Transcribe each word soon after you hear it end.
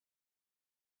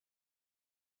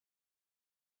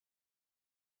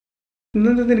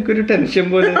ഇന്നെന്താ നിനക്കൊരു ടെൻഷൻ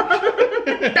പോലെ?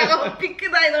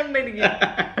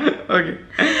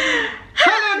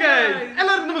 ഹലോ ഗൈസ്,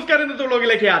 എല്ലാവർക്കും നമസ്കാരം. ഇന്നത്തെ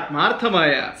വ്ളോഗിലേക്ക്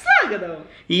ആത്മാർത്ഥമായ സ്വാഗതം.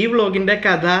 ഈ വ്ളോഗിന്റെ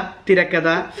കഥ, തിരക്കഥ,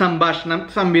 സംഭാഷണം,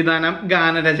 സംവിധാനം,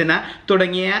 ഗാനരചന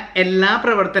തുടങ്ങിയ എല്ലാ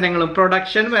പ്രവർത്തനങ്ങളും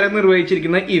പ്രൊഡക്ഷൻ വരെ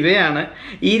നിർവഹിച്ചിരിക്കുന്ന ഇവയാണ്.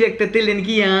 ഈ രക്തത്തിൽ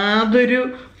എനിക്ക് യാതൊരു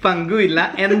പങ്കുമില്ല.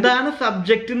 എന്താണ്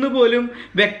സബ്ജക്റ്റ് എന്ന് പോലും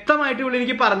വ്യക്തമായിട്ട് ഇവിടെ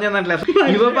എനിക്ക് പറഞ്ഞു തന്നിട്ടില്ല.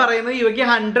 ഇവ പറയുന്നത് ഇവയ്ക്ക്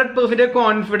 100%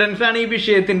 കോൺഫിഡൻസ് ആണ് ഈ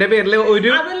വിഷയത്തിന്റെ പേരിൽ.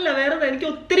 ഒരു അതല്ല, വേറെ എനിക്ക്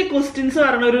ഒത്തിരി ക്വസ്റ്റ്യൻസ്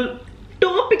പറഞ്ഞ ഒരു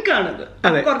ടോപ്പിക്കാണിത്.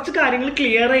 കുറച്ച് കാര്യങ്ങൾ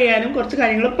ക്ലിയർ ചെയ്യാനും കുറച്ച്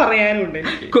കാര്യങ്ങൾ പറയാനും ഉണ്ട്.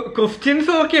 ക്വസ്റ്റ്യൻസ്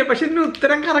ഓക്കെ, പക്ഷെ ഇതിന്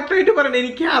ഉത്തരം കറക്റ്റ് ആയിട്ട് പറയണേ.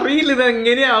 എനിക്ക് അറിയില്ല ഇത്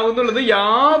എങ്ങനെയാവും എന്നുള്ളത്.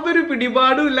 യാതൊരു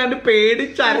പിടിപാടും ഇല്ലാണ്ട്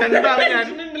പേടിച്ചരണ്ടാണ് ഞാൻ.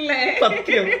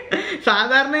 സത്യം,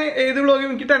 സാധാരണ ഏത് വ്ളോഗും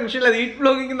എനിക്ക് ടെൻഷൻ ഇല്ല. ഈ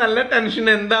വ്ളോഗ് എനിക്ക് നല്ല ടെൻഷൻ.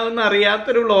 എന്താണെന്ന്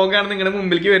അറിയാത്തൊരു വ്ളോഗാണ് നിങ്ങളുടെ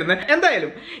മുമ്പിലേക്ക് വരുന്നത്.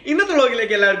 എന്തായാലും ഇന്നത്തെ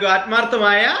വ്ളോഗിലേക്ക് എല്ലാവർക്കും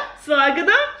ആത്മാർത്ഥമായ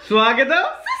സ്വാഗതം. സ്വാഗതം,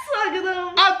 സ്വാഗതം.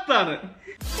 അതാണ്.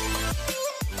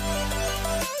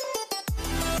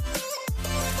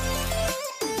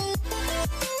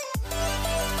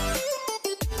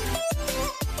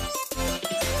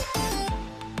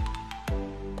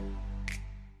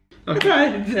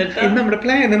 നമ്മുടെ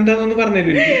പ്ലാൻ എന്താണെന്ന്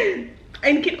പറഞ്ഞുതരൂ.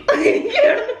 എനിക്ക്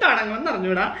എവിടെ തുടങ്ങുമെന്ന്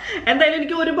അറിഞ്ഞൂടാ. എന്തായാലും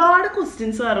എനിക്ക് ഒരുപാട്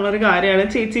ക്വസ്റ്റ്യൻസ് പറഞ്ഞ ഒരു കാര്യമാണ്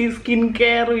ചേച്ചി സ്കിൻ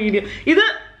കെയർ വീഡിയോ. ഇത്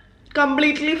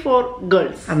കംപ്ലീറ്റ്ലി ഫോർ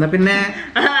ഗേൾസ്. എന്നാ പിന്നെ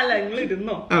അല്ല, നിങ്ങൾ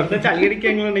ഇരുന്നോ,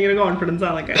 ചളിയടിക്കാനുണ്ടെങ്കിൽ കോൺഫിഡൻസ്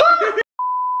ആണൊക്കെ.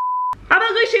 അപ്പൊ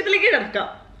വിഷയത്തിലേക്ക് കിടക്കാം.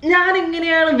 ഞാൻ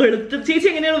എങ്ങനെയാണ് വെളുത്തത്, ചേച്ചി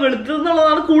എങ്ങനെയാണ് വെളുത്തത്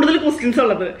എന്നുള്ളതാണ് കൂടുതൽ ക്വസ്റ്റ്യൻസ്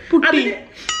ഉള്ളത്.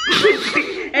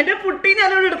 എന്റെ പുട്ടി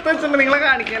ഞാനോട് എടുത്തു വെച്ചിട്ടുണ്ട് നിങ്ങളെ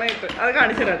കാണിക്കാനായിട്ട്. അത്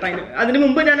കാണിച്ചു തരാം. അതിന്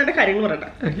മുമ്പ് ഞാൻ എന്റെ കാര്യങ്ങൾ പറയട്ടെ.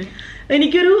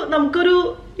 നമുക്കൊരു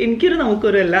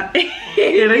അല്ല,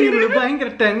 ഭയങ്കര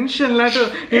ടെൻഷനിലാട്ടോ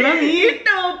ഈ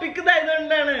ടോപ്പിക്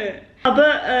ഇതായതുകൊണ്ടാണ്. അപ്പൊ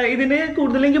ഇതിന്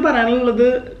കൂടുതൽ എനിക്ക് പറയാനുള്ളത്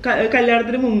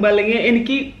കല്യാണത്തിന് മുമ്പ്, അല്ലെങ്കിൽ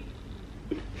എനിക്ക്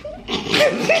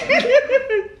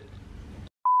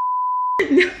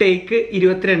ടേക്ക്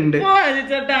 22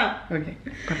 ചേട്ടാ,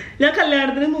 ഞാൻ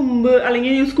കല്യാണത്തിന് മുമ്പ്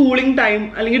അല്ലെങ്കിൽ സ്കൂളിംഗ് ടൈം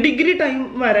അല്ലെങ്കിൽ ഡിഗ്രി ടൈം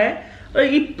വരെ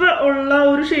ഇപ്പൊ ഉള്ള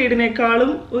ഒരു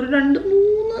ഷെയ്ഡിനേക്കാളും ഒരു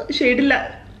 2-3 ഷെയ്ഡില്ല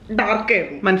ഡാർക്ക്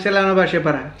ആയിരുന്നു. മനസ്സിലാവുന്ന ഭാഷ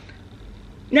പറ.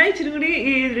 ഞാൻ ഇച്ചിരി കൂടി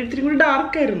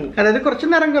ഡാർക്ക് ആയിരുന്നു. അതായത് കുറച്ച്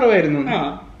നിറം കുറവായിരുന്നു.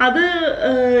 അത്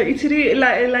ഇച്ചിരി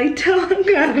ലൈറ്റ് ആവാൻ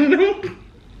കാരണം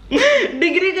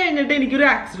ഡിഗ്രി കഴിഞ്ഞിട്ട് എനിക്കൊരു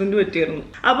ആക്സിഡന്റ് പറ്റിയായിരുന്നു.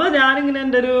 അപ്പൊ ഞാനിങ്ങനെ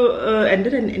എനിക്കൊരു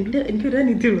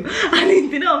അനിയത്തിയുള്ളൂ.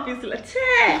 അനിയത്തിന്റെ ഓഫീസിൽ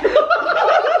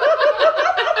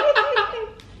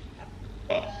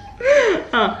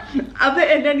അപ്പൊ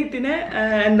എന്റെ അനിയത്തിനെ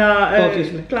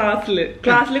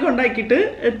ക്ലാസ്സിൽ കൊണ്ടാക്കിയിട്ട്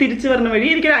തിരിച്ചു വരുന്ന വഴി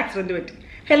എനിക്കൊരു ആക്സിഡന്റ് പറ്റി.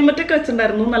 ഹെൽമെറ്റ് ഒക്കെ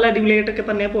വെച്ചിട്ടുണ്ടായിരുന്നു, നല്ല അടിപൊളിയായിട്ടൊക്കെ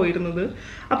തന്നെയാണ് പോയിരുന്നത്.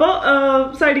 അപ്പൊ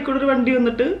സൈഡിൽ കൂടെ ഒരു വണ്ടി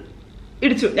വന്നിട്ട്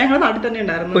ഇടിച്ചു. ഞങ്ങളുടെ നാട്ടിൽ തന്നെ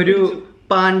ഉണ്ടായിരുന്നു ഒരു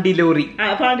പാണ്ടി ലോറി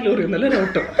ഒന്നല്ല, ഒരു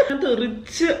ഓട്ടോ.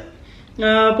 തെറിച്ച്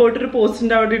പോയിട്ടൊരു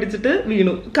പോസ്റ്റിന്റെ അവിടെ ഇടിച്ചിട്ട്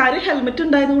വീണു. കാര്യം ഹെൽമെറ്റ്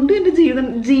ഉണ്ടായതുകൊണ്ട് എന്റെ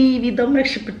ജീവിതം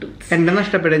രക്ഷപ്പെട്ടു. എന്നെ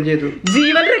നഷ്ടപ്പെടുകയും ചെയ്തു,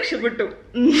 ജീവൻ രക്ഷപ്പെട്ടു.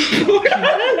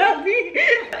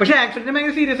 പക്ഷെ ആക്സിഡന്റ്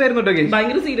ഭയങ്കര സീരിയസ് ആയിരുന്നു കേട്ടോ.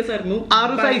 ഭയങ്കര സീരിയസ് ആയിരുന്നു.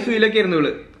 6 ഐസിയുലൊക്കെ ആയിരുന്നു.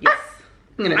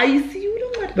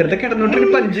 വെറുതെ കിടന്നോണ്ട് 6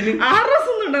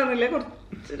 ദിവസം ഒന്നും ഉണ്ടായിരുന്നില്ല,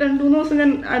 കുറച്ച് 2-3 ദിവസം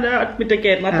ഞാൻ അഡ്മിറ്റ് ഒക്കെ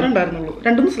ആയിരുന്നു. അത്ര ഉണ്ടായിരുന്നുള്ളൂ.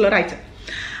 2 ദിവസം ഒരാഴ്ച.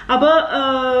 അപ്പൊ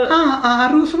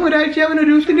 6 ദിവസം ഒരാഴ്ച ഒരു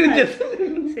ദിവസത്തിന്റെ വ്യത്യാസം.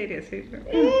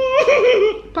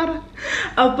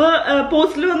 അപ്പൊ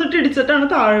പോസ്റ്റിൽ വന്നിട്ട് ഇടിച്ചിട്ടാണ്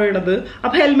താഴെ വീണത്.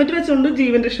 അപ്പൊ ഹെൽമെറ്റ് വെച്ചോണ്ട്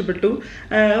ജീവൻ രക്ഷപ്പെട്ടു.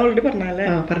 ഓൾറെഡി പറഞ്ഞല്ലേ.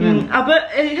 അപ്പൊ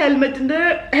ഹെൽമെറ്റിന്റെ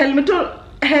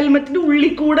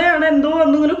ഉള്ളിൽ കൂടെയാണ് എന്തോ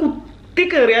വന്നിങ്ങനെ കുത്തി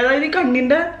കയറി. അതായത് ഈ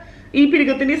കണ്ണിന്റെ ഈ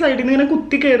പിരികത്തിന്റെ സൈഡിൽ നിന്ന് ഇങ്ങനെ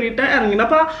കുത്തി കയറിയിട്ട് ഇറങ്ങിയത്.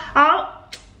 അപ്പൊ ആ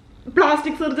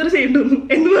പ്ലാസ്റ്റിക് സർജറി ചെയ്യേണ്ടി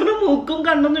എന്ന് പറഞ്ഞാൽ മൂക്കും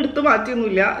കണ്ണൊന്നും എടുത്ത്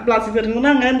മാറ്റിയൊന്നുമില്ല. പ്ലാസ്റ്റിക് സർജറി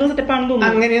അങ്ങനെ എന്തോ സെറ്റപ്പാണെന്ന്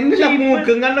തോന്നുന്നു.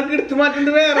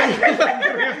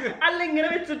 അല്ല, ഇങ്ങനെ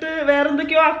വെച്ചിട്ട് വേറെ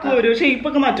എന്തൊക്കെയോ ആക്കും, ഒരു ഷേപ്പ്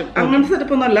ഒക്കെ മാറ്റും. അങ്ങനത്തെ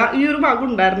സെറ്റപ്പ് ഒന്നും അല്ല. ഈ ഒരു ഭാഗം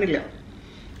ഉണ്ടായിരുന്നില്ല.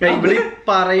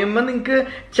 പറയുമ്പോ നിങ്ങക്ക്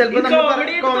ചിലപ്പോ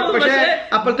പക്ഷെ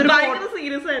അപ്പോഴത്തെ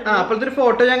ഒരു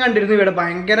ഫോട്ടോ ഞാൻ കണ്ടിരുന്നു. ഇവിടെ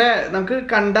ഭയങ്കര നമുക്ക്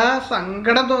കണ്ട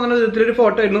സങ്കടം തോന്നുന്ന വിധത്തിലൊരു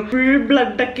ഫോട്ടോ ആയിരുന്നു. ഫുൾ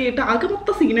ബ്ലഡ് ഒക്കെ ആയിട്ട് ആകെ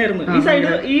മൊത്തം സീനായിരുന്നു. ഈ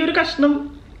സൈഡ് ഈ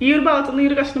ഒരു ഭാഗത്തുനിന്ന് ഈ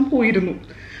ഒരു കഷ്ണം പോയിരുന്നു.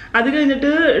 അത്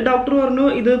കഴിഞ്ഞിട്ട് ഡോക്ടർ പറഞ്ഞു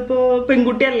ഇതിപ്പോ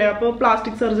പെൺകുട്ടിയല്ലേ, അപ്പൊ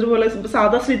പ്ലാസ്റ്റിക് സർജറി പോലെ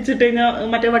സാധാ സ്റ്റിച്ച് ഇട്ട് കഴിഞ്ഞാൽ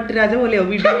മറ്റേ വട്ടിരാജ പോലെയോ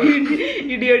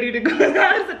ഇടിയടി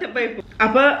സെറ്റപ്പ് ആയിപ്പോ.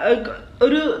 അപ്പൊ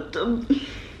ഒരു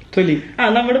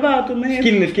നമ്മുടെ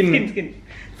ഭാഗത്തുനിന്ന്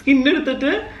സ്കിൻ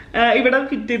എടുത്തിട്ട് ഇവിടെ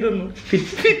ഫിറ്റ് ചെയ്ത് തന്നു.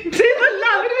 ഫിറ്റ് ചെയ്തല്ല,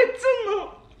 അവര് വെച്ചു തന്നു.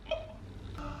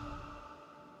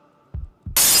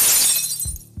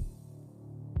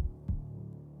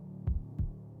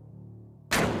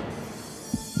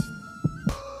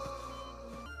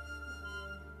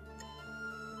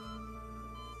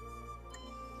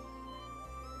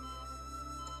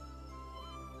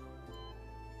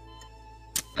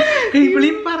 ഇവിളീ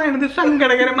പറയണത്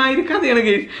സങ്കടകരമായ ഒരു കഥയാണ്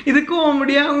കേസ്. ഇത്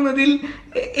കോമഡി ആവുന്നതിൽ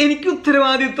എനിക്ക്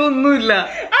ഉത്തരവാദിത്വം ഒന്നുമില്ല.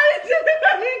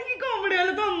 എനിക്ക് കോമഡി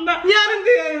പോലെ തോന്നാ. ഞാൻ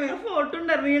എന്ത് ചെയ്യാനാണ്? ഫോട്ടോ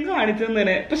ഉണ്ടായിരുന്നു, ഞാൻ കാണിച്ചു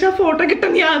തന്നെ. പക്ഷെ ആ ഫോട്ടോ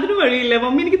കിട്ടാൻ യാതൊരു വഴിയില്ല.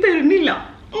 മമ്മി എനിക്ക് തരുന്നില്ല.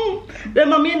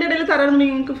 മമ്മി എന്റെ ഇടയിൽ തരാണെന്ന്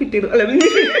നിങ്ങൾക്ക് ഫിറ്റ് ചെയ്തു. അല്ല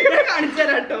കാണിച്ചു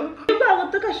തരാട്ടോ. ഈ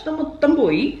ഭാഗത്ത് കഷ്ണം മൊത്തം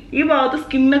പോയി, ഈ ഭാഗത്ത്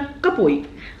സ്കിന്നൊക്കെ പോയി.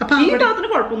 ഈ ഭാഗത്തിന്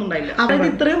കുഴപ്പമൊന്നും ഉണ്ടായില്ല. അതായത്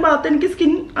ഇത്രയും ഭാഗത്ത് എനിക്ക്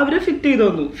സ്കിൻ അവര് ഫിറ്റ് ചെയ്തു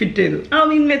തന്നു. ഫിറ്റ് ചെയ്തു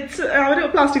വെച്ച് അവര്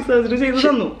പ്ലാസ്റ്റിക് സർജറി ചെയ്ത്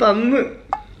തന്നു.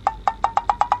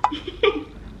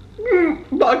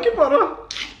 ബാക്കി പറ.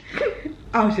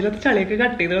 ആവശ്യമില്ലാത്ത ചളിയൊക്കെ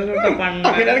കട്ട് ചെയ്ത്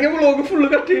വ്ളോഗ് ഫുള്ള്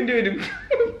കട്ട് ചെയ്യേണ്ടി വരും.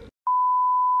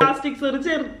 പ്ലാസ്റ്റിക്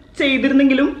സർജറി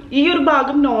ചെയ്തിരുന്നെങ്കിലും ഈ ഒരു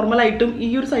ഭാഗം നോർമൽ ആയിട്ടും ഈ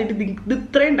ഒരു സൈഡ് ഇത്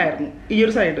ഇത്രയും ഉണ്ടായിരുന്നു. ഈ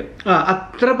ഒരു സൈഡ്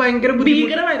അത്ര ഭയങ്കര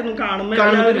ഭീകരമായിരുന്നു കാണുമ്പോ.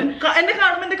 എന്നെ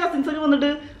കാണുമ്പോ എന്റെ കസിൻസ് ഒക്കെ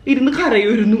വന്നിട്ട് ഇരുന്ന്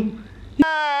കരയുമായിരുന്നു.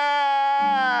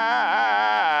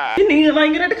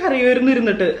 ഭയങ്കരമായിട്ട് കരയുമായിരുന്നു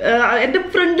ഇരുന്നിട്ട്. എന്റെ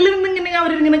ഫ്രണ്ടിൽ നിന്ന് ഇങ്ങനെ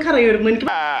അവരിങ്ങനെ കരയുമായിരുന്നു. എനിക്ക്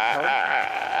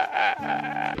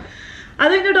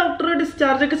അത് കഴിഞ്ഞ് ഡോക്ടർ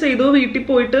ഡിസ്ചാർജ് ഒക്കെ ചെയ്തു, വീട്ടിൽ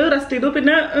പോയിട്ട് റെസ്റ്റ് ചെയ്തു.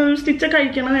 പിന്നെ സ്റ്റിച്ച്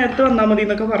കഴിക്കണം, നേരത്തെ വന്നാൽ മതി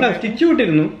എന്നൊക്കെ പറഞ്ഞു. സ്റ്റിച്ച്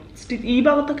വിട്ടിരുന്നു. ഈ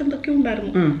ഭാഗത്തൊക്കെ എന്തൊക്കെയോ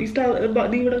ഉണ്ടായിരുന്നു,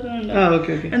 ഇവിടെ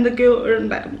എന്തൊക്കെയോ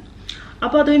ഉണ്ടായിരുന്നു.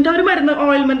 അപ്പൊ അത് കഴിഞ്ഞിട്ട് അവർ മരുന്ന്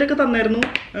ഓയിൽമെന്റ് ഒക്കെ തന്നായിരുന്നു.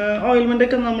 ഓയിൽമെന്റ്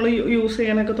ഒക്കെ നമ്മൾ യൂസ്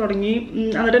ചെയ്യാനൊക്കെ തുടങ്ങി.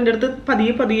 എന്നിട്ട് എൻ്റെ അടുത്ത്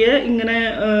പതിയെ ഇങ്ങനെ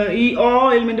ഈ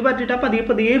ഓയിൽമെന്റ് പറ്റിയിട്ട്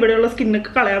പതിയെ ഇവിടെയുള്ള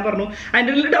സ്കിന്നൊക്കെ കളയാൻ പറഞ്ഞു.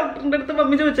 അതിൻ്റെ ഉള്ളിൽ ഡോക്ടറിന്റെ അടുത്ത്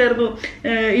മമ്മി ചോദിച്ചായിരുന്നു,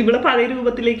 ഇവിടെ പഴയ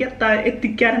രൂപത്തിലേക്ക്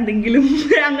എത്തിക്കാൻ എന്തെങ്കിലും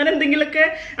അങ്ങനെ എന്തെങ്കിലുമൊക്കെ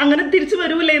അങ്ങനെ തിരിച്ചു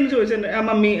വരൂലേ എന്ന് ചോദിച്ചു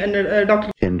മമ്മി എന്റെ ഡോക്ടർ.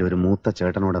 എന്റെ ഒരു മൂത്ത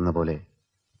ചേട്ടനോടെന്ന പോലെ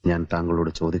ഞാൻ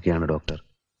താങ്കളോട് ചോദിക്കുകയാണ് ഡോക്ടർ,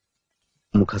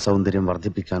 മുഖസൗന്ദര്യം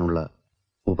വർദ്ധിപ്പിക്കാനുള്ള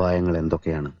ഉപായങ്ങൾ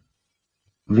എന്തൊക്കെയാണ്?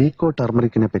 വീക്കോ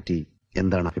ടർമറിക്കിനെ പറ്റി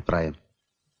എന്താണ് അഭിപ്രായം?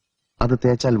 അത്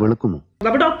തേച്ചാൽ വെളുക്കുമോ?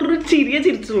 അപ്പൊ ഡോക്ടർ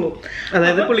ചിരിച്ചുള്ളൂ.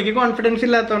 അതായത് പുള്ളിക്ക് കോൺഫിഡൻസ്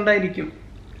ഇല്ലാത്തോണ്ടായിരിക്കും.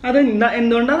 അത്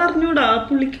എന്തുകൊണ്ടാന്ന് അറിഞ്ഞൂടാ.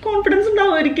 പുള്ളിക്ക് കോൺഫിഡൻസ്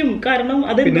ഉണ്ടാവുമായിരിക്കും. കാരണം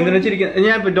അത്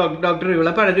ഞാൻ ഡോക്ടർ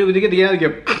ഇവിടെ പഴയ രൂപത്തിലേക്ക്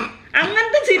എത്തിക്കാതിരിക്കും.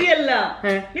 അങ്ങനത്തെ ചിരിയല്ല,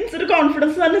 മീൻസ് ഒരു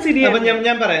കോൺഫിഡൻസ് തന്നെ ചിരിയാണ്.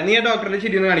 ഞാൻ പറയാം, നീ ആ ഡോക്ടറുടെ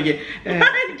ചിരി ഒന്ന് കാണിക്കേ.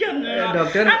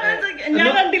 ഡോക്ടർ ഞാൻ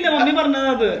കണ്ടില്ല മമ്മി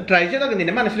പറഞ്ഞത്. ട്രൈ ചെയ്ത് നോക്കാം.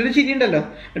 നിന്റെ മനസ്സിലൊരു ചിരി ഉണ്ടല്ലോ.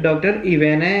 ഡോക്ടർ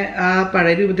ഇവനെ ആ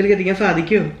പഴയ രൂപത്തിലേക്ക് എത്തിക്കാൻ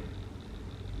സാധിക്കുമോ?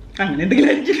 അങ്ങനെ എന്തെങ്കിലും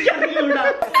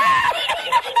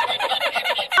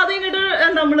അത് കഴിഞ്ഞിട്ട്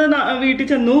നമ്മള് വീട്ടിൽ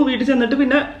ചെന്നിട്ട്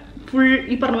പിന്നെ ഫുൾ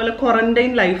ഈ പറഞ്ഞ പോലെ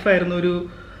ക്വാറന്റൈൻ ലൈഫായിരുന്നു. ഒരു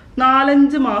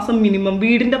 4-5 മാസം മിനിമം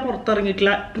വീടിന്റെ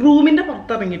പുറത്തിറങ്ങിയിട്ടില്ല, റൂമിന്റെ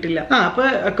പുറത്തിറങ്ങിയിട്ടില്ല. അപ്പൊ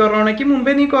കൊറോണയ്ക്ക്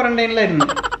മുമ്പേ നീ ക്വാറന്റൈനിലായിരുന്നു.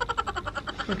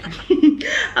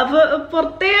 അപ്പൊ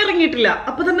പുറത്തേ ഇറങ്ങിയിട്ടില്ല.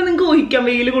 അപ്പൊ തന്നെ നിങ്ങൾക്ക് ഊഹിക്കാം,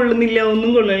 വെയിൽ കൊള്ളുന്നില്ല, ഒന്നും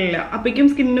കൊള്ളുന്നില്ല. അപ്പേക്കും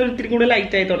സ്കിന്നിന് ഒരിത്തിരി കൂടെ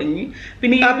ലൈറ്റ് ആയി തുടങ്ങി.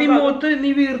 പിന്നെ ഈ മുഖത്ത്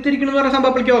നീ വീർത്തിരിക്കണം പറഞ്ഞ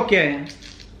സംഭവം അപ്പോഴേക്കും ഓക്കെ ആയ?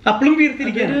 അപ്പോഴും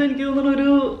വീർത്തിരിക്കാൻ എനിക്ക് തോന്നുന്നു ഒരു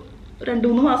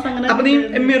 2-3 മാസം അങ്ങനെ. അപ്പൊ നീ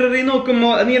മിററിൽ നോക്കുമ്പോ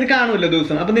നീ അത് കാണുമല്ലോ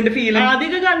ദിവസം. അപ്പൊ നിന്റെ ഫീലിംഗ്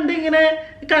ആദ്യമൊക്കെ കണ്ട് ഇങ്ങനെ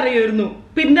കരയായിരുന്നു.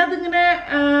 പിന്നെ അതിങ്ങനെ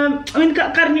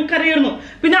കരയായിരുന്നു.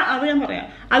 പിന്നെ അത് ഞാൻ പറയാം.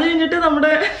 അത് കഴിഞ്ഞിട്ട്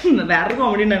നമ്മുടെ വേറൊരു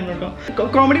കോമഡി ഉണ്ടായിരുന്നു കേട്ടോ.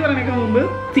 കോമഡി പറയാനൊക്കെ മുമ്പ്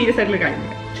സീരിയസ് ആയിട്ടുള്ള കാര്യം.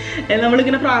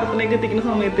 നമ്മളിങ്ങനെ പ്രാർത്ഥനയൊക്കെ എത്തിക്കുന്ന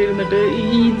സമയത്ത് ഇരുന്നിട്ട് ഈ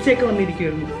ഈച്ചയൊക്കെ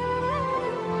വന്നിരിക്കുമായിരുന്നു.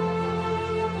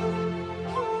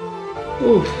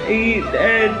 ഈ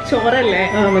ചോരല്ലേ,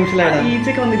 മനസ്സിലായി,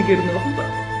 ഈച്ചയൊക്കെ വന്നിരിക്കുമായിരുന്നു. അപ്പൊ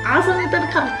ആ സമയത്താണ്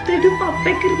കറക്റ്റായിട്ട്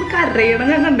പപ്പയൊക്കെ ഇരുന്ന് കരയണം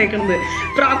ഞാൻ കണ്ടേക്കണത്.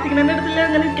 പ്രാർത്ഥിക്കണതിന്റെ അടുത്തില്ല.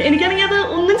 അങ്ങനെ എനിക്കാണെങ്കിൽ അത്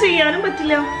ഒന്നും ചെയ്യാനും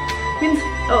പറ്റില്ല. മീൻസ്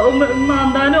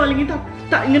മാന്താനോ അല്ലെങ്കിൽ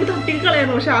ഇങ്ങനെ തട്ടി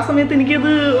കളയാനോ. പക്ഷെ ആ സമയത്ത്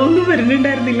എനിക്കത് ഒന്നും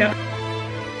വരുന്നുണ്ടായിരുന്നില്ല.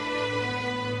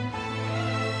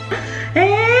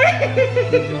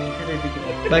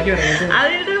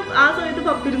 അതായത് ആ സമയത്ത്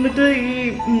പപ്പ ഇരുന്നിട്ട് ഈ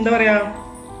എന്താ പറയാ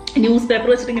ന്യൂസ് പേപ്പർ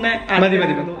വെച്ചിട്ട്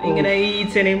ഇങ്ങനെ ഈ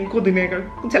ഈച്ചനെയും കൊതുകിനെയൊക്കെ,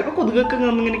 ചിലപ്പോ കൊതുകൊക്കെ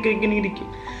ഇങ്ങനെ ഇരിക്കും.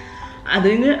 അത്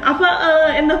കഴിഞ്ഞ് അപ്പൊ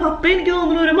എന്താ പപ്പ എനിക്ക്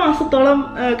തോന്നുന്നു 1 മാസത്തോളം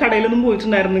കടയിലൊന്നും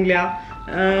പോയിട്ടുണ്ടായിരുന്നില്ല.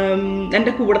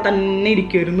 എന്റെ കൂടെ തന്നെ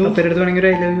ഇരിക്കുമായിരുന്നു.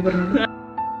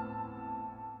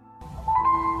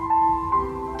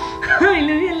 ഐ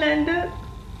ലവ് യു അല്ല, എന്റെ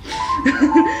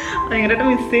ഭയങ്കരമായിട്ട്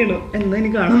മിസ് ചെയ്യണു. എന്താ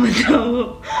എനിക്ക് കാണാൻ പറ്റാവോ?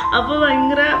 അപ്പൊ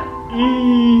ഭയങ്കര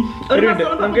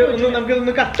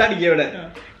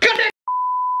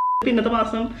പിന്നത്തെ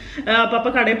മാസം പപ്പ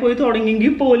കടയിൽ പോയി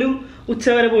തുടങ്ങിയെങ്കിൽ പോലും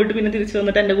ഉച്ചവരെ പോയിട്ട് പിന്നെ തിരിച്ചു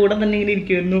വന്നിട്ട് എന്റെ കൂടെ തന്നെ ഇങ്ങനെ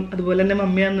ഇരിക്കുമായിരുന്നു. അതുപോലെ തന്നെ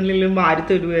മമ്മി ആണെന്നുണ്ടെങ്കിലും വാരി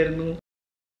തരുമായിരുന്നു.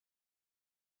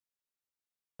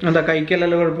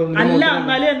 അല്ല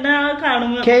എന്നാലും എന്നെ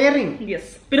കാണുമ്പോ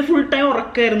യെസ്. പിന്നെ ഫുൾ ടൈം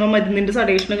ഉറക്കായിരുന്നു. മരുന്നിന്റെ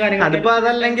സഡേഷനും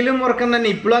കാര്യങ്ങളും ഉറക്കം തന്നെ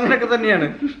ഇപ്പോഴും അങ്ങനെയൊക്കെ തന്നെയാണ്.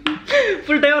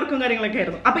 ഫുൾ ടൈം ഉറക്കും കാര്യങ്ങളൊക്കെ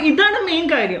ആയിരുന്നു. അപ്പൊ ഇതാണ് മെയിൻ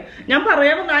കാര്യം. ഞാൻ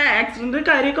പറയാൻ വന്ന ആ ആക്സിഡന്റ്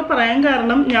കാര്യമൊക്കെ പറയാൻ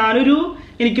കാരണം,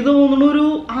 എനിക്ക് തോന്നുന്നു ഒരു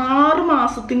 6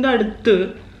 മാസത്തിന്റെ അടുത്ത്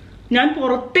ഞാൻ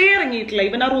പുറത്തേ ഇറങ്ങിയിട്ടില്ല.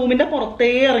 ഇവൻ ആ റൂമിന്റെ പുറത്തേ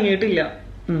ഇറങ്ങിയിട്ടില്ല.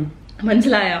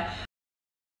 മനസ്സിലായ?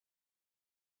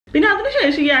 പിന്നെ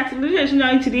അതിനുശേഷം ഈ ആക്സിഡന്റിന് ശേഷം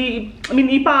ഞാൻ ഇച്ചിരി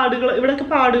ഈ പാടുകൾ, ഇവിടെയൊക്കെ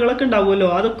പാടുകളൊക്കെ ഉണ്ടാവുമല്ലോ,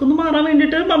 അതൊക്കെ ഒന്ന് മാറാൻ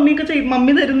വേണ്ടിയിട്ട് മമ്മിയൊക്കെ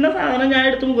മമ്മി തരുന്ന സാധനം ഞാൻ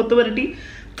എടുത്ത് മുഖത്ത് പുരട്ടി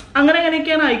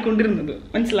അങ്ങനെയൊക്കെയാണ് ആയിക്കൊണ്ടിരുന്നത്.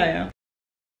 മനസ്സിലായ?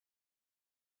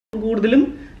 കൂടുതലും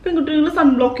പെൺകുട്ടികൾ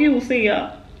സൺബ്ലോക്ക് യൂസ് ചെയ്യുക,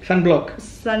 സൺബ്ലോക്ക്,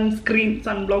 സൺസ്ക്രീൻ,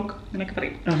 സൺബ്ലോക്ക് അങ്ങനെയൊക്കെ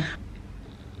പറയും.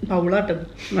 ബൗളാട്ടത്,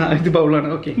 ഇത് ബൗളാണ്.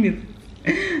 ഓക്കെ.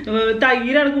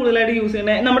 തൈരാണ് കൂടുതലായിട്ട് യൂസ്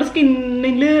ചെയ്യണത്. നമ്മുടെ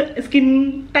സ്കിൻ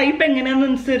ടൈപ്പ്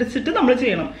എങ്ങനെയാണെന്നനുസരിച്ചിട്ട് നമ്മൾ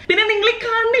ചെയ്യണം. പിന്നെ നിങ്ങൾ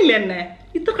കാണുന്നില്ല എന്നെ,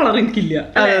 ഇത്ര കളർ എനിക്കില്ല.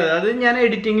 അത് ഞാൻ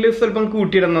എഡിറ്റിംഗിൽ സ്വല്പം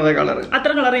കൂട്ടിയിടുന്നത് കളർ,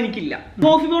 അത്ര കളർ എനിക്കില്ല.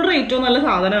 കോഫി പൗഡർ ഏറ്റവും നല്ല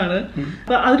സാധനമാണ്.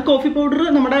 അപ്പൊ അത് കോഫി പൗഡർ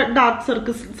നമ്മുടെ ഡാർക്ക്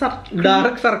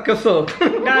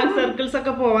സർക്കിൾസ്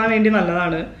ഒക്കെ പോവാൻ വേണ്ടി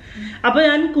നല്ലതാണ്. അപ്പൊ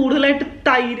ഞാൻ കൂടുതലായിട്ട്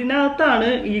തൈരിനകത്താണ്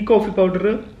ഈ കോഫി പൗഡർ,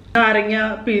 നാരങ്ങ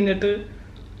പിഴിഞ്ഞിട്ട്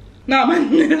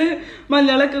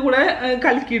മഞ്ഞളൊക്കെ കൂടെ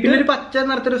കലക്കിയിട്ട് പച്ച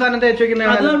നിറത്തൊരു സാധനം തേച്ച് വെക്കുന്ന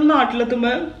അത് നമ്മൾ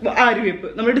നാട്ടിലെത്തുമ്പോ ആര്യവേപ്പ്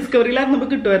നമ്മൾ ഡിസ്കവറിയിലായിരുന്നപ്പോ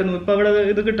കിട്ടുമായിരുന്നു. ഇപ്പൊ അവിടെ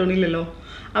ഇത് കിട്ടണില്ലല്ലോ.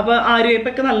 അപ്പൊ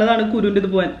ആര്യവേപ്പൊക്കെ നല്ലതാണ് കുരുവിന്റെ ഇത്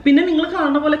പോവാൻ. പിന്നെ നിങ്ങൾ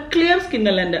കാണുന്ന പോലെ ക്ലിയർ സ്കിൻ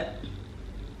അല്ല എന്റെ,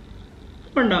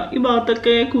 ഉണ്ടോ ഈ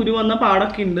ഭാഗത്തൊക്കെ കുരു വന്ന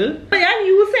പാടൊക്കെ ഉണ്ട്. അപ്പൊ ഞാൻ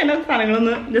യൂസ് ചെയ്യുന്ന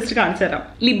സാധനങ്ങളൊന്ന് ജസ്റ്റ് കാണിച്ചു തരാം.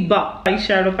 ലിബ ഐ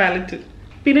ഷാഡോ പാലറ്റ്,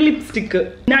 പിന്നെ ലിപ്സ്റ്റിക്ക്,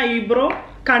 പിന്നെ ഐബ്രോ,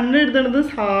 കണ്ണെഴുതണത്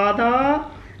സാധാ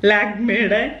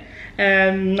ലാക്മേയുടെ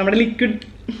നമ്മുടെ ലിക്വിഡ്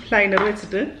ലൈനർ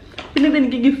വെച്ചിട്ട്. പിന്നെ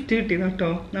ഇതെനിക്ക് ഗിഫ്റ്റ് കിട്ടിയത് കേട്ടോ,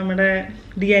 നമ്മുടെ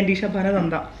ഡി ഷബാന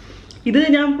തന്ത. ഇത്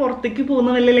ഞാൻ പുറത്തേക്ക് പോകുന്ന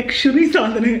വല്ല ലക്ഷറി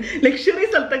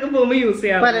സ്ഥലത്തൊക്കെ പോകുമ്പോ യൂസ്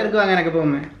ചെയ്യാം. പലർക്കും അങ്ങനെയൊക്കെ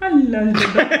പോകുമ്പോ അല്ല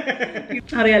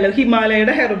അറിയാലോ,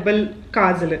 ഹിമാലയയുടെ ഹെർബൽ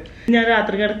കാജല് ഞാൻ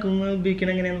രാത്രി കിടക്കുമ്പോ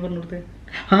ഉപയോഗിക്കണം എങ്ങനെയാന്ന് പറഞ്ഞു കൊടുത്തേ.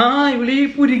 ഇവിടെ ഈ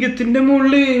പുരികത്തിന്റെ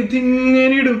മുകളില്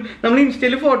ഇതിങ്ങനെ ഇടും. നമ്മൾ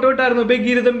ഇൻസ്റ്റയില് ഫോട്ടോ ഇട്ടായിരുന്നു,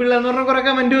 ഭഗീരഥം പിള്ള എന്ന് പറഞ്ഞ കുറെ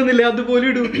കമന്റ് വന്നില്ലേ, അതുപോലെ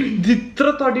ഇടും. ഇത്ര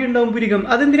തടി ഉണ്ടാവും പുരികം.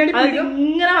 അതെന്തിനാണ്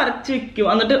ഇങ്ങനെ വരച്ച് വെക്കും.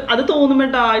 എന്നിട്ട് അത്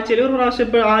തോന്നുമ്പോട്ട് ആഴ്ചയിൽ ഒരു പ്രാവശ്യം,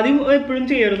 ആദ്യം എപ്പോഴും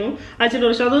ചെയ്യായിരുന്നു, ആഴ്ചയിൽ ഒരു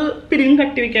പ്രാവശ്യം അത് പിരികം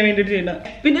കട്ടി വെക്കാൻ വേണ്ടിട്ട് ചെയ്യണം.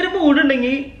 പിന്നെ ഒരു മൂഡ്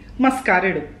ഉണ്ടെങ്കിൽ മസ്കാര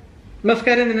ഇടും.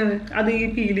 മസ്കാര എന്തിനാണ്? അത് ഈ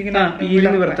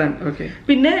പീലിങ്ങനെ നിവർത്താൻ.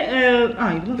 പിന്നെ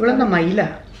മൈല.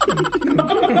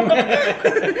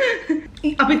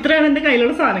 അപ്പൊ ഇത്രയാണ് എന്റെ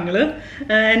കയ്യിലുള്ള സാധനങ്ങള്.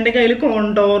 എന്റെ കയ്യിൽ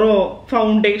കോണ്ടോറോ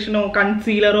ഫൗണ്ടേഷനോ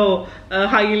കൺസീലറോ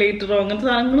ഹൈലൈറ്ററോ അങ്ങനത്തെ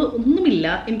സാധനങ്ങൾ ഒന്നുമില്ല.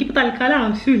 എനിക്കിപ്പോ തൽക്കാലം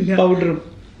ആവശ്യമില്ല.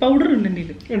 പൗഡർ ഉണ്ട് എന്റെ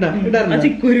കയ്യില്.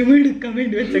 ചിക്കുരുമ എടുക്കാൻ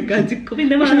വേണ്ടി വെച്ചേക്കാ. ചിക്കു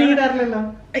പിന്നെ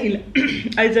ഇല്ല,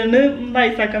 അയച്ചോണ്ട്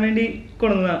വയസ്സാക്കാൻ വേണ്ടി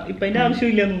കൊണ്ടുവന്നതാ. ഇപ്പൊ അതിന്റെ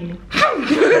ആവശ്യമില്ല തോന്നുന്നു.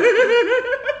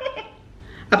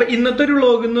 അപ്പൊ ഇന്നത്തെ ഒരു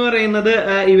വ്ലോഗ് എന്ന് പറയുന്നത്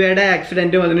ഇവയുടെ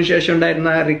ആക്സിഡന്റും അതിനുശേഷം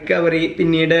ഉണ്ടായിരുന്ന റിക്കവറി,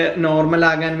 പിന്നീട് നോർമൽ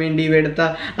ആകാൻ വേണ്ടി ഇവ എടുത്ത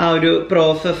ആ ഒരു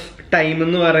പ്രോസസ് ടൈം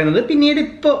എന്ന് പറയുന്നത്, പിന്നീട്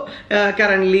ഇപ്പോൾ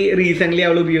റീസെന്റ്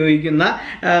അവൾ ഉപയോഗിക്കുന്ന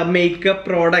മേക്കപ്പ്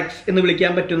പ്രോഡക്ട്സ് എന്ന്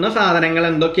വിളിക്കാൻ പറ്റുന്ന സാധനങ്ങൾ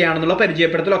എന്തൊക്കെയാണെന്നുള്ള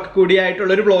പരിചയപ്പെടുത്തലൊക്കെ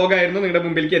കൂടിയായിട്ടുള്ള ഒരു വ്ലോഗ് ആയിരുന്നു നിങ്ങളുടെ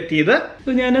മുമ്പിലേക്ക് എത്തിയത്.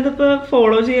 ഞാനതിപ്പോ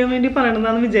ഫോളോ ചെയ്യാൻ വേണ്ടി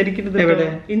പറയണതാന്ന് വിചാരിക്കുന്നത്.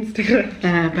 ഇൻസ്റ്റാഗ്രാം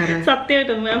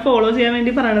സത്യമായിട്ടും ഞാൻ ഫോളോ ചെയ്യാൻ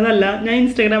വേണ്ടി പറയണതല്ല. ഞാൻ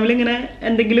ഇൻസ്റ്റാഗ്രാമിൽ ഇങ്ങനെ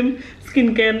എന്തെങ്കിലും സ്കിൻ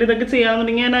കെയറിന്റെ ഇതൊക്കെ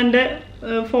ചെയ്യാന്നുണ്ടെങ്കിൽ ഞാൻ എന്റെ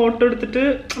ഫോട്ടോ എടുത്തിട്ട്,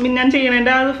 ഞാൻ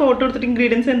ചെയ്യണതിന്റെ ആ ഫോട്ടോ എടുത്തിട്ട്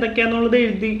ഇൻഗ്രീഡിയൻസ് എന്തൊക്കെയാന്നുള്ളത്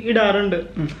എഴുതി ഇടാറുണ്ട്.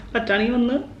 പറ്റാണെങ്കിൽ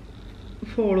വന്ന്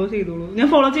ഫോളോ ചെയ്തോളൂ. ഞാൻ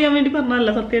ഫോളോ ചെയ്യാൻ വേണ്ടി പറഞ്ഞല്ല,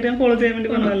 സത്യമായിട്ട് ഞാൻ ഫോളോ ചെയ്യാൻ വേണ്ടി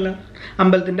പറഞ്ഞല്ല.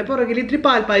 അമ്പലത്തിന്റെ പുറകിൽ ഇത്തിരി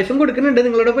പാൽപ്പായസം കൊടുക്കുന്നുണ്ട്,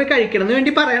 നിങ്ങളോട് പോയി കഴിക്കണം എന്ന്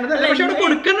വേണ്ടി പറയണതല്ല. പക്ഷെ അവിടെ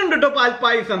കൊടുക്കുന്നുണ്ട് കേട്ടോ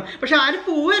പാൽപ്പായസം. പക്ഷെ ആരും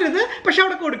പോവരുത്, പക്ഷെ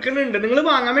അവിടെ കൊടുക്കുന്നുണ്ട്. നിങ്ങൾ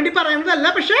വാങ്ങാൻ വേണ്ടി പറയുന്നതല്ല,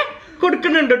 പക്ഷെ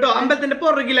കൊടുക്കുന്നുണ്ട് കേട്ടോ. അമ്പലത്തിന്റെ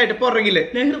പുറകില്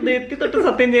ഞാൻ ഹൃദയത്തിൽ തൊട്ട്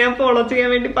സത്യം ചെയ്യാൻ ഫോളോ ചെയ്യാൻ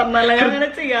വേണ്ടി പറഞ്ഞല്ല, ഞാൻ അങ്ങനെ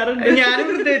ചെയ്യാറുണ്ട്. ഞാനും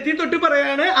ഹൃദയത്തിൽ തൊട്ട്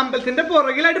പറയാണ്, അമ്പലത്തിന്റെ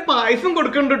പുറകിലായിട്ട് പായസം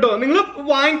കൊടുക്കുന്നുണ്ട് കേട്ടോ. നിങ്ങൾ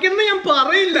വാങ്ങിക്കുന്ന ഞാൻ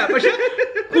പറയില്ല, പക്ഷെ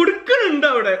കൊടുക്കുന്നുണ്ട്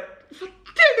അവിടെ.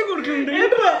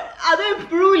 അത്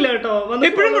എപ്പോഴും ഇല്ല കേട്ടോ,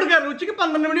 എപ്പോഴും കൊടുക്കാറ്. ഉച്ചക്ക്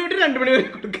 12 മണി തൊട്ട് 2 മണി വരെ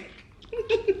കൊടുക്കാം.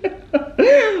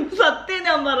 സത്യം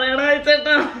ഞാൻ പറയണ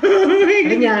ചേട്ടാ,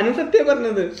 ഞാനും സത്യം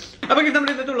പറഞ്ഞത്. അപ്പൊ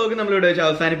നമ്മുടെ ഇന്നത്തെ വ്ലോഗ് നമ്മളിവിടെ വെച്ച്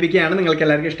അവസാനിപ്പിക്കുകയാണ്. നിങ്ങൾക്ക്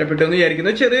എല്ലാവർക്കും ഇഷ്ടപ്പെട്ടു എന്ന്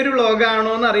വിചാരിക്കുന്നു. ചെറിയൊരു വ്ലോഗ്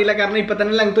ആണോ എന്ന് അറിയില്ല, കാരണം ഇപ്പൊ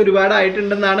തന്നെ ലെങ്ത്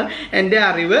ഒരുപാടായിട്ടുണ്ടെന്നാണ് എന്റെ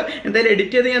അറിവ്. എന്തായാലും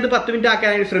എഡിറ്റ് ചെയ്ത് ഞാൻ 10 മിനിറ്റ്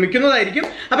ആക്കാനായിട്ട് ശ്രമിക്കുന്നതായിരിക്കും.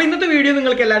 അപ്പൊ ഇന്നത്തെ വീഡിയോ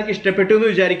നിങ്ങൾക്ക് എല്ലാവർക്കും ഇഷ്ടപ്പെട്ടു എന്ന്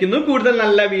വിചാരിക്കുന്നു. കൂടുതൽ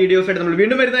നല്ല വീഡിയോസ് ആയിട്ട് നമ്മൾ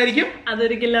വീണ്ടും വരുന്നതായിരിക്കും.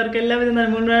 അതൊരിക്കും എല്ലാവർക്കും എല്ലാവരും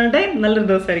നല്ലൊരു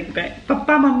ദിവസമായിരിക്കട്ടെ.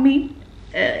 പപ്പ, മമ്മി,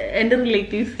 എന്റെ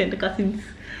റിലേറ്റീവ്സ്, എന്റെ കസിൻസ്,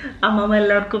 അമ്മമ്മ,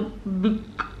 എല്ലാവർക്കും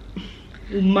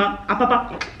ഉമ്മ, അപ്പ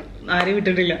ആരെയും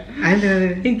വിട്ടിട്ടില്ല.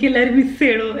 എനിക്ക് എല്ലാരും മിസ്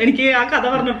ചെയ്യണു. എനിക്ക് ആ കഥ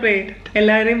പറഞ്ഞപ്പോഴേ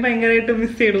എല്ലാരെയും ഭയങ്കരമായിട്ട്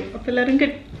മിസ് ചെയ്യണു. അപ്പൊ എല്ലാരും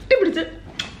കെട്ടിപ്പിടിച്ച്.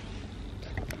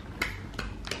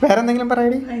 വേറെ എന്തെങ്കിലും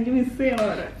പറയടി. എനിക്ക് മിസ് ചെയ്യണോ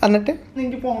അവരെ. എന്നിട്ട്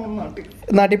എനിക്ക് പോകണം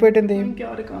നാട്ടിൽ പോയിട്ട് എന്ത് ചെയ്യും? എനിക്ക്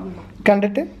അവരെ കാണണം,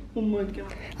 കണ്ടിട്ട് ഉമ്മ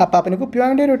വയ്ക്കണം. അപ്പാപ്പന് കുപ്പി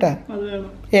വാങ്ങേണ്ടി വരും കേട്ടാ. അത്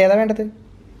വേണം. ഏതാ വേണ്ടത്?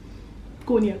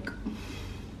 കോനിയാക്ക്.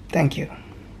 Thank you.